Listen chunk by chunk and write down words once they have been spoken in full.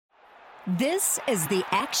This is the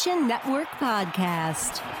Action Network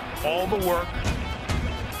Podcast. All the work,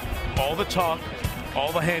 all the talk,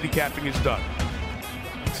 all the handicapping is done.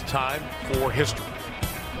 It's time for history.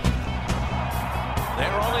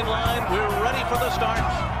 They're all in line. We're ready for the start.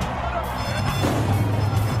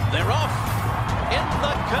 They're off in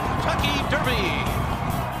the Kentucky Derby.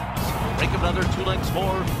 Break another 2 lengths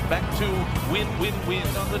more. Back to win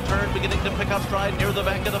on the turn, beginning to pick up stride near the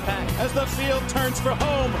back of the pack. As the field turns for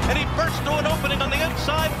home. And he bursts through an opening on the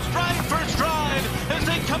inside, stride for stride, as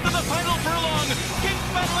they come to the final furlong. Keep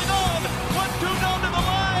battling on. 1-2 down to the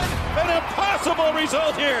line. An impossible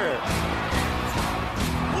result here.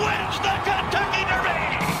 Wins the Kentucky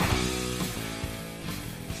Derby.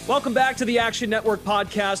 Welcome back to the Action Network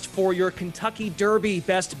Podcast for your Kentucky Derby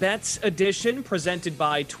Best Bets edition, presented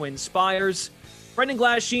by Twin Spires. Brendan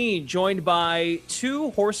Glasheen, joined by two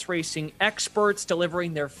horse racing experts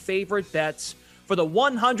delivering their favorite bets for the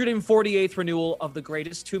 148th renewal of the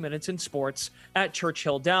greatest 2 minutes in sports at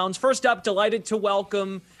Churchill Downs. First up, delighted to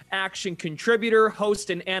welcome Action contributor, host,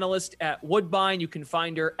 and analyst at Woodbine. You can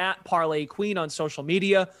find her at Parlay Queen on social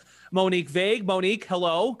media, Monique Vague. Monique,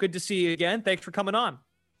 hello. Good to see you again. Thanks for coming on.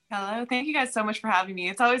 Hello. Thank you guys so much for having me.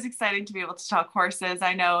 It's always exciting to be able to talk horses.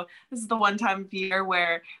 I know this is the one time of year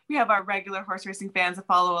where we have our regular horse racing fans that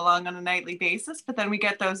follow along on a nightly basis, but then we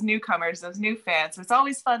get those newcomers, those new fans. So it's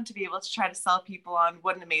always fun to be able to try to sell people on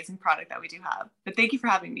what an amazing product that we do have. But thank you for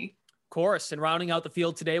having me. Of course. And rounding out the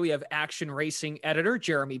field today, we have Action Racing editor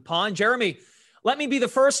Jeremy Pond. Jeremy, let me be the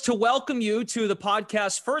first to welcome you to the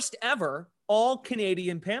podcast's first ever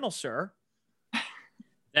all-Canadian panel, sir.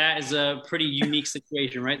 That is a pretty unique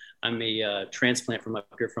situation, right? I'm a transplant from up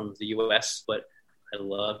here from the U.S., but I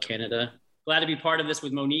love Canada. Glad to be part of this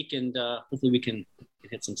with Monique, and hopefully we can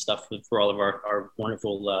hit some stuff for all of our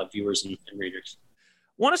wonderful viewers and readers.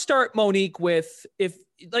 Want to start, Monique, with, if,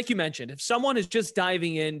 like you mentioned, if someone is just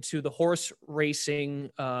diving into the horse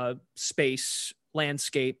racing space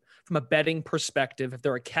landscape from a betting perspective, if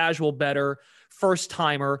they're a casual bettor, first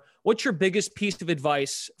timer, what's your biggest piece of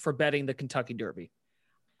advice for betting the Kentucky Derby?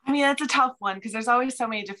 I mean, that's a tough one because there's always so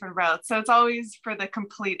many different routes. So it's always for the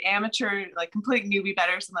complete amateur, like complete newbie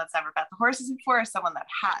bettor, someone that's never bet the horses before, or someone that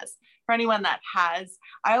has. For anyone that has,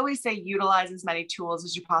 I always say utilize as many tools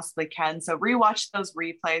as you possibly can. So rewatch those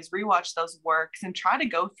replays, rewatch those works, and try to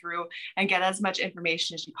go through and get as much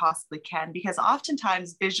information as you possibly can. Because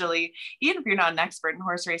oftentimes visually, even if you're not an expert in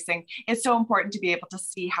horse racing, it's so important to be able to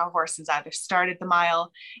see how horses either started the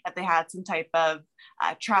mile, if they had some type of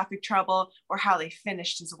traffic trouble, or how they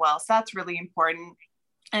finished as well. So that's really important.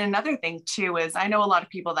 And another thing too is I know a lot of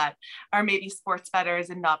people that are maybe sports bettors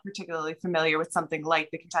and not particularly familiar with something like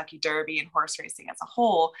the Kentucky Derby and horse racing as a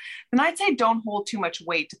whole. Then I'd say don't hold too much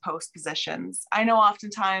weight to post positions. I know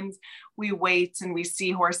oftentimes we wait and we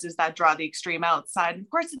see horses that draw the extreme outside. And of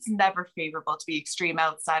course, it's never favorable to be extreme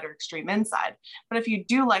outside or extreme inside. But if you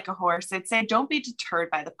do like a horse, I'd say don't be deterred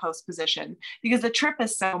by the post position because the trip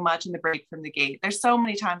is so much in the break from the gate. There's so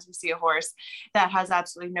many times we see a horse that has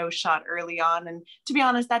absolutely no shot early on. And to be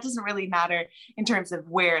honest, that doesn't really matter in terms of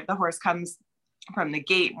where the horse comes from the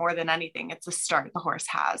gate more than anything. It's the start the horse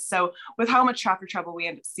has. So with how much traffic trouble we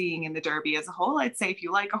end up seeing in the Derby as a whole, I'd say if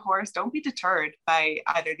you like a horse, don't be deterred by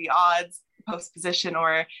either the odds, post position,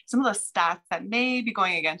 or some of those stats that may be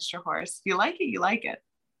going against your horse. If you like it, you like it.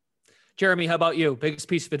 Jeremy, how about you? Biggest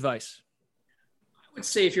piece of advice? I would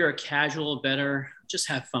say if you're a casual bettor, just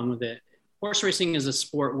have fun with it. Horse racing is a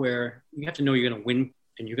sport where you have to know you're going to win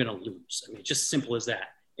and you're going to lose. I mean, it's just simple as that.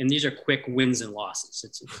 And these are quick wins and losses.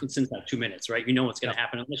 It's in about 2 minutes, right? You know what's going to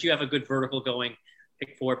happen unless you have a good vertical going.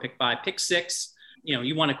 Pick 4, pick 5, pick 6.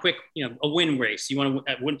 You want a quick, a win race. You want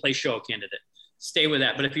a win play show candidate. Stay with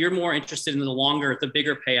that. But if you're more interested in the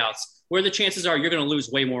bigger payouts, where the chances are you're going to lose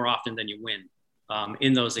way more often than you win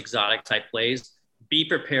in those exotic type plays, be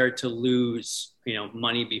prepared to lose,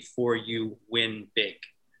 money before you win big.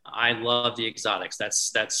 I love the exotics.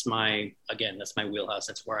 That's my wheelhouse.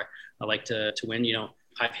 That's where I like to win.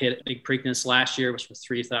 I've hit big Preakness last year, which was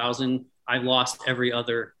 3,000. I lost every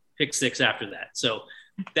other pick 6 after that. So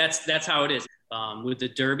that's how it is. With the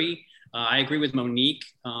Derby, I agree with Monique.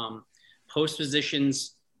 Post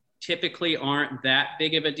positions typically aren't that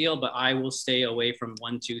big of a deal, but I will stay away from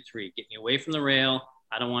 1, 2, 3. Get me away from the rail.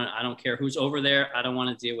 I don't care who's over there. I don't want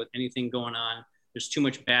to deal with anything going on. There's too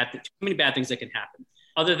many bad things that can happen.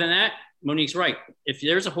 Other than that, Monique's right. If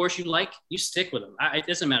there's a horse you like, you stick with him. It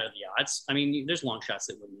doesn't matter the odds. I mean, there's long shots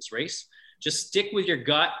that win this race. Just stick with your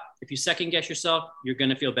gut. If you second guess yourself, you're going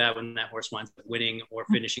to feel bad when that horse winds up winning or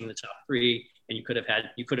finishing in the top 3, and you could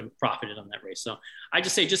have profited on that race. So I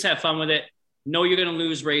just say, just have fun with it. Know you're going to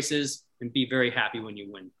lose races and be very happy when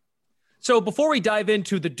you win. So before we dive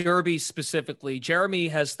into the Derby specifically, Jeremy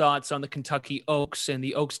has thoughts on the Kentucky Oaks and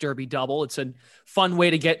the Oaks Derby double. It's a fun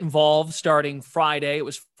way to get involved starting Friday. It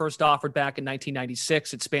was first offered back in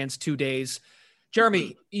 1996. It spans 2 days.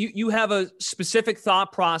 Jeremy, you have a specific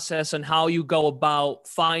thought process on how you go about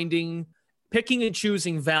picking and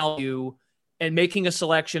choosing value and making a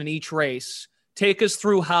selection in each race. Take us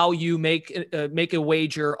through how you make a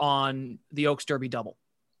wager on the Oaks Derby double.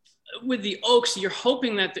 With the Oaks, you're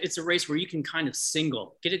hoping that it's a race where you can kind of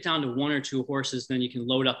get it down to 1 or 2 horses, then you can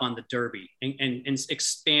load up on the Derby and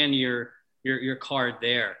expand your card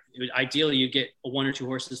there. Ideally, you get 1 or 2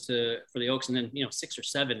 horses for the Oaks, and then 6 or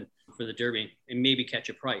 7 for the Derby, and maybe catch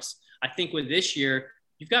a price. I think with this year,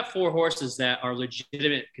 you've got 4 horses that are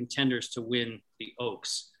legitimate contenders to win the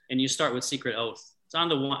Oaks, and you start with Secret Oath. It's on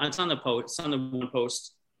the one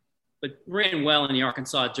post, but ran well in the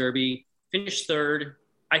Arkansas Derby, finished 3rd.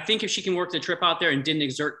 I think if she can work the trip out there and didn't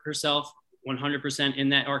exert herself 100% in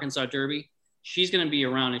that Arkansas Derby, she's going to be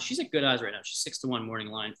around, and she's at good odds right now. She's 6-1 morning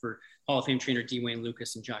line for Hall of Fame trainer D. Wayne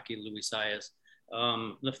Lucas and jockey Louis Saez.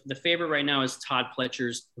 The favorite right now is Todd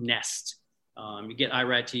Pletcher's Nest. You get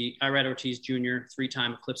Irad Ortiz Jr.,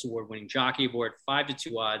 3-time Eclipse Award winning jockey aboard,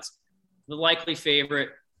 5-2 odds. The likely favorite,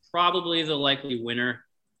 probably the likely winner.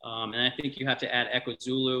 And I think you have to add Echo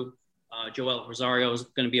Zulu. Joel Rosario is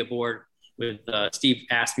going to be aboard with Steve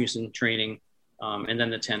Asmussen training. And then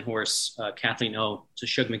the 10-horse Kathleen O. to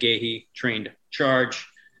Shug McGahee trained Charge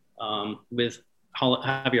with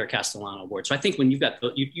Javier Castellano aboard. So I think when you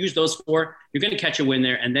use those 4, you're going to catch a win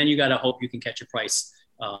there, and then you got to hope you can catch a price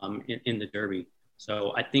in the Derby.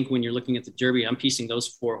 So I think when you're looking at the Derby, I'm piecing those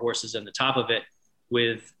 4 horses on the top of it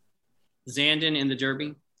with Zandon in the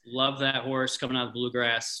Derby. Love that horse coming out of the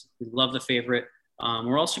Bluegrass. We love the favorite.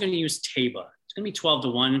 We're also going to use Taba. It's going to be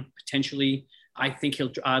 12-1 potentially. I think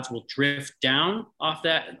odds will drift down off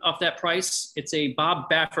that price. It's a Bob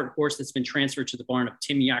Baffert horse that's been transferred to the barn of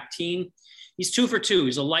Tim Yakteen. He's 2 for 2.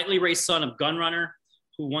 He's a lightly raced son of Gunrunner,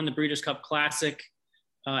 who won the Breeders' Cup Classic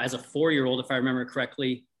as a 4-year-old, if I remember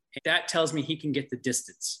correctly. That tells me he can get the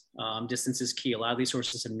distance. Distance is key. A lot of these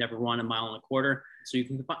horses have never run 1.25 miles. So you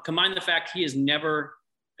can combine the fact he's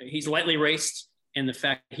lightly raced, and the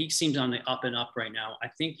fact he seems on the up and up right now. I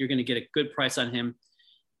think you're going to get a good price on him.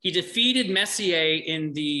 He defeated Messier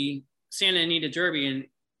in the Santa Anita Derby, and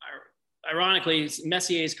ironically,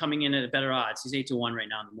 Messier is coming in at better odds. He's 8-1 right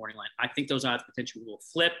now in the morning line. I think those odds potentially will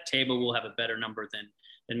flip. Taba will have a better number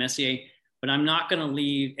than Messier, but I'm not going to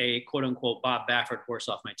leave a quote-unquote Bob Baffert horse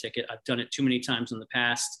off my ticket. I've done it too many times in the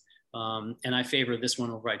past, and I favor this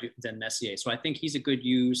one over than Messier. So I think he's a good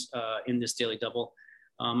use in this daily double.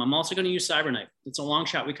 I'm also going to use Cyberknife. It's a long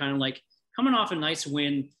shot we kind of like. Coming off a nice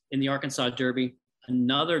win in the Arkansas Derby,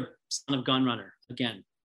 another son of Gunrunner. Again,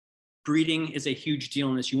 breeding is a huge deal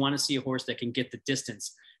in this. You want to see a horse that can get the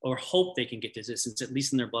distance, or hope they can get the distance, at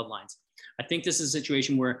least in their bloodlines. I think this is a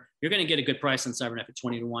situation where you're going to get a good price on Cyberknife at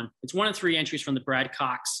 20-1. It's 1 of 3 entries from the Brad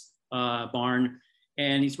Cox barn,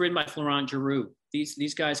 and he's ridden by Florent Giroux.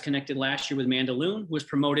 These guys connected last year with Mandaloon, who was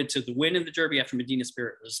promoted to the win in the Derby after Medina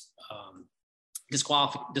Spirit was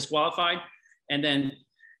disqualified. And then,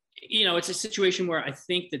 it's a situation where I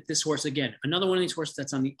think that this horse, again, another one of these horses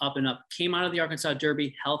that's on the up and up, came out of the Arkansas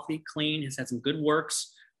Derby, healthy, clean, has had some good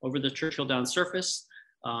works over the Churchill Downs surface.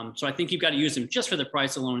 So I think you've got to use him just for the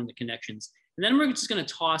price alone and the connections. And then we're just going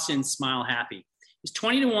to toss in Smile Happy. He's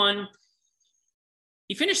 20-1.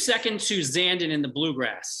 He finished second to Zandon in the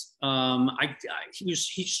Bluegrass.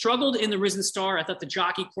 He struggled in the Risen Star. I thought the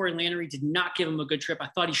jockey, Corey Lannery, did not give him a good trip. I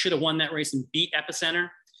thought he should have won that race and beat Epicenter.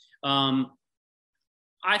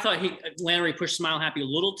 I thought Lannery pushed Smile Happy a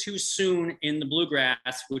little too soon in the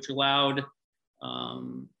Bluegrass, which allowed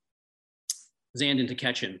Zandon to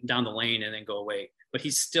catch him down the lane and then go away. But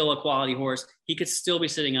he's still a quality horse. He could still be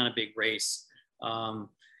sitting on a big race.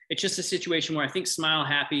 It's just a situation where I think Smile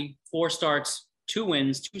Happy, 4 starts, 2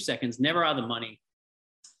 wins, 2 seconds, never out of the money.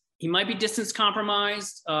 He might be distance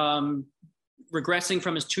compromised, regressing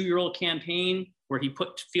from his 2-year-old campaign where he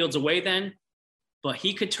put Fields away then. But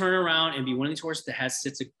he could turn around and be one of these horses that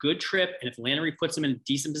sits a good trip. And if Lannery puts him in a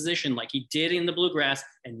decent position like he did in the Bluegrass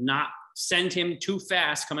and not send him too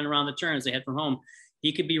fast coming around the turn as they head for home,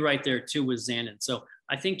 he could be right there too with Zandon. So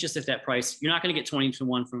I think just at that price, you're not going to get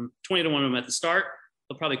 20-1 from him at the start.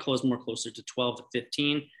 They'll probably close more closer to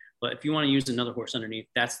 12-15. But if you want to use another horse underneath,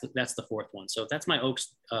 that's the 4th one. So that's my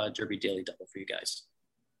Oaks Derby Daily Double for you guys.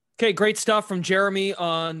 Okay, great stuff from Jeremy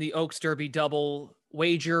on the Oaks Derby Double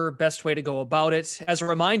wager, best way to go about it. As a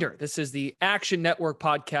reminder, this is the Action Network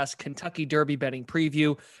podcast Kentucky Derby betting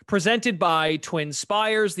preview presented by Twin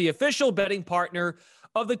Spires, the official betting partner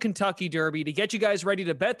of the Kentucky Derby. To get you guys ready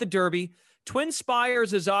to bet the Derby, Twin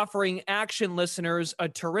Spires is offering Action listeners a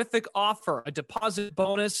terrific offer, a deposit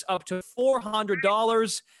bonus up to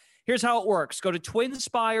 $400. Here's how it works. Go to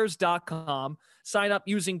twinspires.com, sign up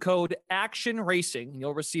using code ACTIONRACING.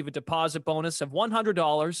 You'll receive a deposit bonus of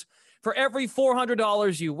 $100. For every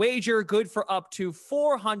 $400 you wager, good for up to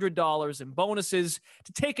 $400 in bonuses.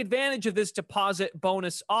 To take advantage of this deposit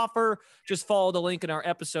bonus offer, just follow the link in our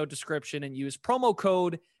episode description and use promo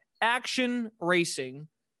code ACTIONRACING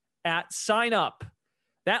at sign up.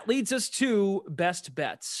 That leads us to best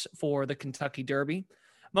bets for the Kentucky Derby.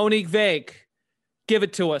 Monique Vague, give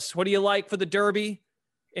it to us. What do you like for the Derby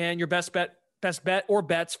and your best bet or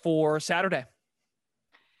bets for Saturday?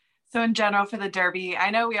 So in general for the Derby,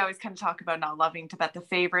 I know we always kind of talk about not loving to bet the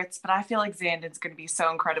favorites, but I feel like Zandon's going to be so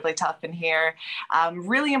incredibly tough in here.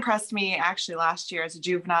 Really impressed me actually last year as a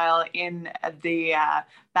juvenile in the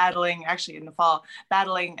battling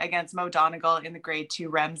against Mo Donegal in the Grade 2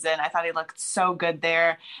 Remsen. I thought he looked so good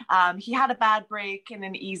there. He had a bad break and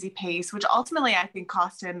an easy pace, which ultimately I think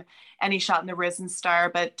cost him any shot in the Risen Star,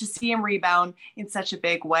 but to see him rebound in such a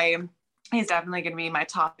big way, he's definitely going to be my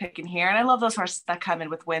top pick in here. And I love those horses that come in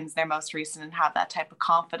with wins, their most recent, and have that type of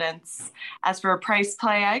confidence. As for a price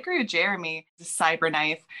play, I agree with Jeremy. The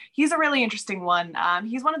Cyberknife, he's a really interesting one.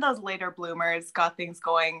 He's one of those later bloomers, got things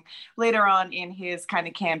going later on in his kind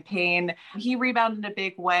of campaign. He rebounded in a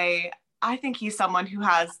big way. I think he's someone who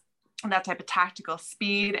has that type of tactical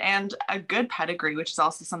speed and a good pedigree, which is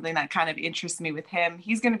also something that kind of interests me with him.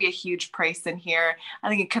 He's going to be a huge price in here. I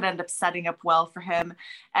think it could end up setting up well for him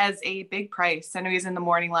as a big price. I know he's in the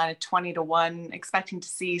morning line at 20-1, expecting to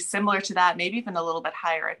see similar to that, maybe even a little bit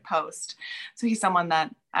higher at post. So he's someone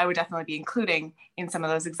that I would definitely be including in some of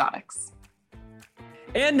those exotics.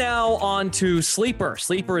 And now on to Sleeper.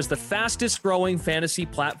 Sleeper is the fastest growing fantasy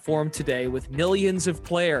platform today with millions of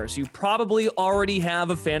players. You probably already have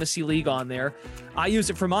a fantasy league on there. I use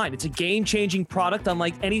it for mine. It's a game-changing product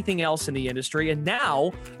unlike anything else in the industry. And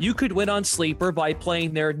now you could win on Sleeper by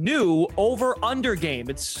playing their new over-under game.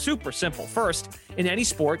 It's super simple. First, in any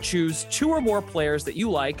sport, choose 2 or more players that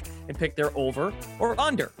you like and pick their over or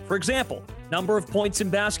under. For example, number of points in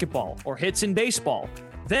basketball or hits in baseball.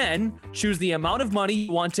 Then choose the amount of money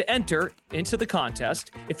you want to enter into the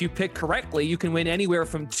contest. If you pick correctly, you can win anywhere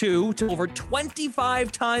from 2 to over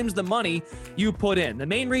 25 times the money you put in. The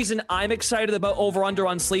main reason I'm excited about Over Under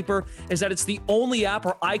on Sleeper is that it's the only app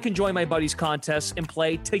where I can join my buddies' contests and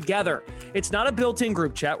play together. It's not a built-in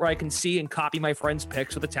group chat where I can see and copy my friends'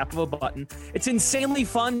 picks with a tap of a button. It's insanely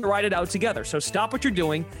fun to write it out together. So stop what you're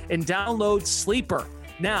doing and download Sleeper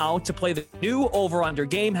now to play the new over-under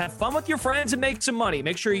game. Have fun with your friends and make some money.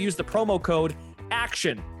 Make sure you use the promo code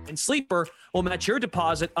ACTION, and Sleeper will match your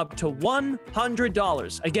deposit up to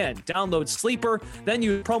 $100. Again, download Sleeper, then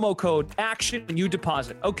use promo code ACTION and you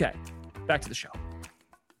deposit. Okay, back to the show.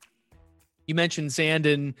 You mentioned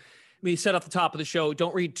Zandon. We said off the top of the show,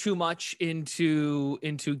 don't read too much into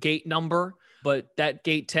gate number, but that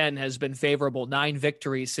gate 10 has been favorable. 9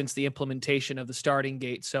 victories since the implementation of the starting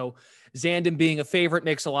gate. So Zandon being a favorite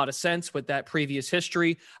makes a lot of sense with that previous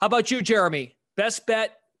history. How about you, Jeremy? Best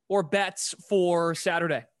bet or bets for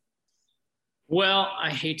Saturday? Well, I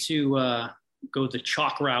hate to go the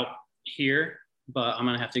chalk route here, but I'm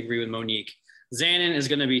going to have to agree with Monique. Zandon is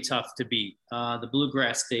going to be tough to beat. The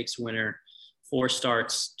Bluegrass Stakes winner, 4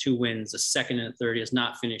 starts, 2 wins, a second and a third. He has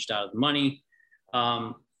not finished out of the money.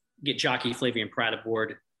 Get jockey Flavien Prat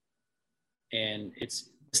aboard. And this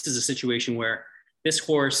is a situation where this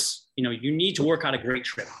horse, you need to work out a great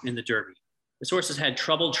trip in the Derby. This horse has had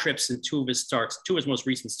troubled trips in 2 of his most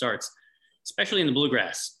recent starts, especially in the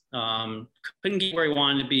Bluegrass. Couldn't get where he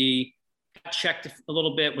wanted to be, got checked a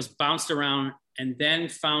little bit, was bounced around, and then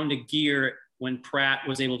found a gear when Pratt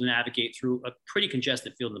was able to navigate through a pretty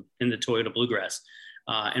congested field in the Toyota Bluegrass.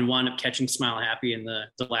 And wound up catching Smile Happy in the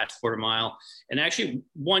last quarter mile, and actually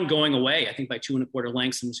won going away, I think by 2 1/4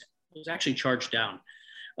 lengths, and was actually charged down.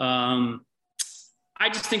 I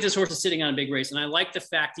just think this horse is sitting on a big race, and I like the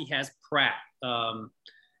fact he has Pratt.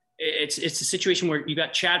 It's a situation where you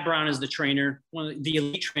got Chad Brown as the trainer, one of the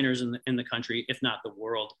elite trainers in the country, if not the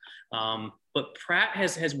world. But Pratt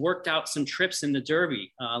has worked out some trips in the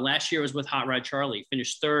Derby. Last year was with Hot Rod Charlie,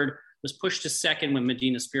 finished 3rd, was pushed to 2nd when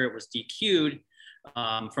Medina Spirit was DQ'd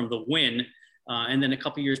from the win. And then a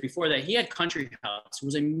couple years before that, he had Country House. It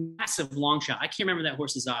was a massive long shot. I can't remember that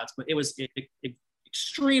horse's odds, but it was an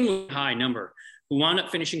extremely high number, who wound up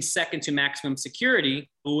finishing 2nd to Maximum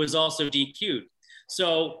Security, who was also DQ'd.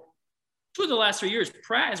 So 2 of the last 3 years,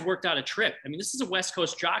 Pratt has worked out a trip. I mean, this is a West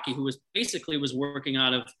Coast jockey who was working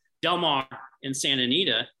out of Del Mar and Santa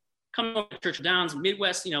Anita, coming over to Churchill Downs,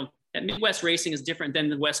 Midwest, that Midwest racing is different than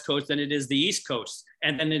the West Coast than it is the East Coast,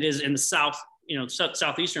 and than it is in the South,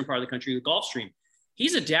 southeastern part of the country, the Gulfstream.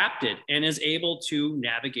 He's adapted and is able to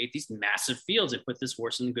navigate these massive fields and put this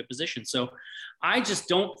horse in a good position. So I just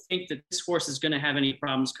don't think that this horse is going to have any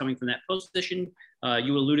problems coming from that post position.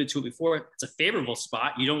 You alluded to it before. It's a favorable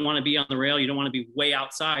spot. You don't want to be on the rail. You don't want to be way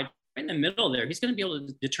outside. Right in the middle there, he's going to be able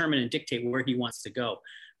to determine and dictate where he wants to go.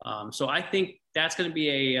 So I think that's going to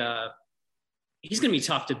be he's going to be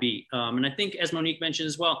tough to beat. And I think, as Monique mentioned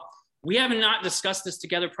as well, we have not discussed this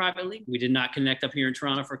together privately. We did not connect up here in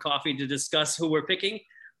Toronto for coffee to discuss who we're picking.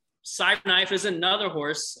 Cyberknife is another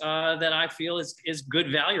horse that I feel is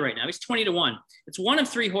good value right now. He's 20-1. It's one of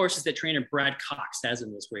 3 horses that trainer Brad Cox has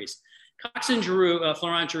in this race. Cox and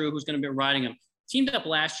Florent Giroux, who's going to be riding him, teamed up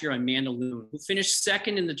last year on Mandaloon, who finished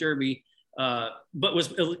second in the Derby, but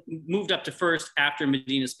was moved up to first after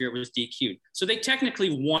Medina Spirit was DQ'd. So they technically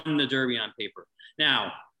won the Derby on paper.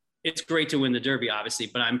 Now, it's great to win the Derby, obviously,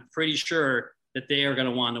 but I'm pretty sure that they are going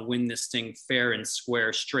to want to win this thing fair and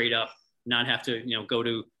square, straight up, not have to, go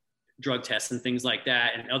to drug tests and things like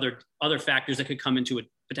that, and other factors that could come into a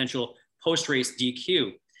potential post-race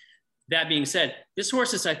DQ. That being said, this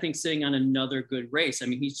horse is, I think, sitting on another good race. I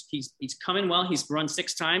mean, he's coming well. He's run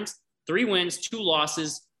 6 times, 3 wins, 2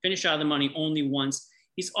 losses, finished out of the money only once.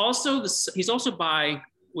 He's also by,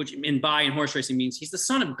 which in horse racing means he's the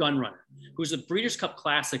son of Gunrunner, who's a Breeders' Cup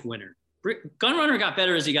Classic winner. Gunrunner got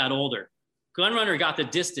better as he got older. Gunrunner got the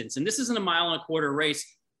distance, and this isn't a 1.25 mile race.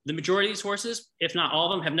 The majority of these horses, if not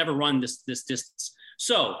all of them, have never run this distance.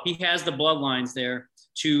 So he has the bloodlines there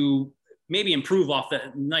to maybe improve off the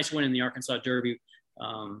nice win in the Arkansas Derby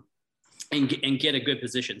and get a good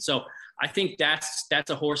position. So I think that's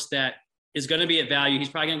a horse that is going to be at value. He's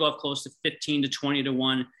probably going to go up close to 15 to 20 to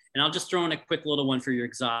 1. And I'll just throw in a quick little one for your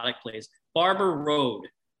exotic plays. Barber Road,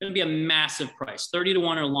 going to be a massive price, 30 to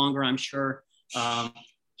 1 or longer, I'm sure.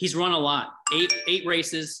 He's run a lot, eight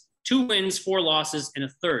races, 2 wins, 4 losses, and a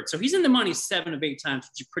third. So he's in the money 7 of 8 times,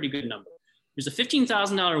 which is a pretty good number. There's a $15,000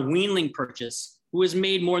 weanling purchase who has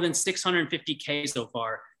made more than $650K so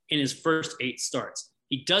far in his first 8 starts.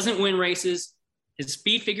 He doesn't win races. His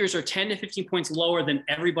speed figures are 10 to 15 points lower than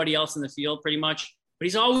everybody else in the field, pretty much. But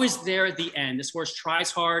he's always there at the end. This horse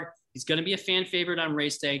tries hard. He's going to be a fan favorite on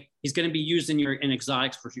race day. He's going to be used in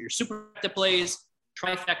exotics for your superfecta plays,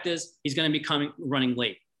 trifectas. He's going to be running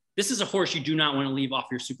late. This is a horse you do not want to leave off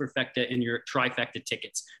your superfecta and your trifecta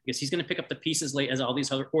tickets, because he's going to pick up the pieces late as all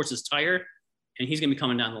these other horses tire, and he's going to be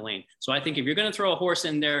coming down the lane. So I think if you're going to throw a horse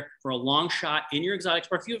in there for a long shot in your exotics,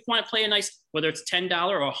 or if you want to play a nice, whether it's $10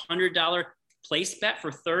 or $100 place bet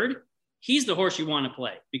for third, he's the horse you want to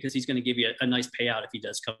play, because he's going to give you a nice payout if he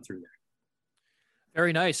does come through there.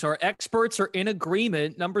 Very nice. Our experts are in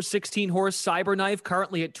agreement. Number 16 horse Cyberknife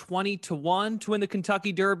currently at 20 to 1 to win the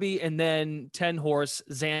Kentucky Derby, and then 10 horse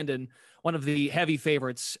Zandon, one of the heavy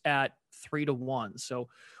favorites, at 3 to 1. So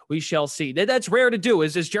we shall see. That's rare to do,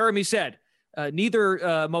 as Jeremy said.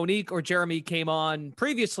 Neither Monique or Jeremy came on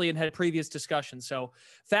previously and had previous discussions. So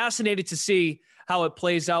fascinated to see how it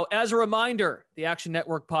plays out. As a reminder, the Action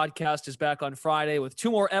Network podcast is back on Friday with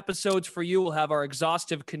 2 more episodes for you. We'll have our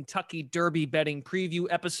exhaustive Kentucky Derby betting preview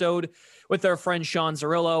episode with our friend Sean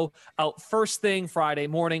Zerillo out first thing Friday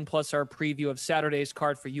morning, plus our preview of Saturday's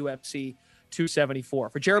card for UFC 274.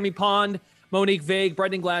 For Jeremy Pond, Monique Vague,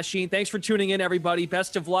 Brendan Glasheen, thanks for tuning in, everybody.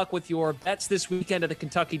 Best of luck with your bets this weekend at the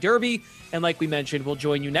Kentucky Derby. And like we mentioned, we'll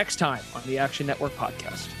join you next time on the Action Network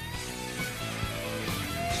podcast.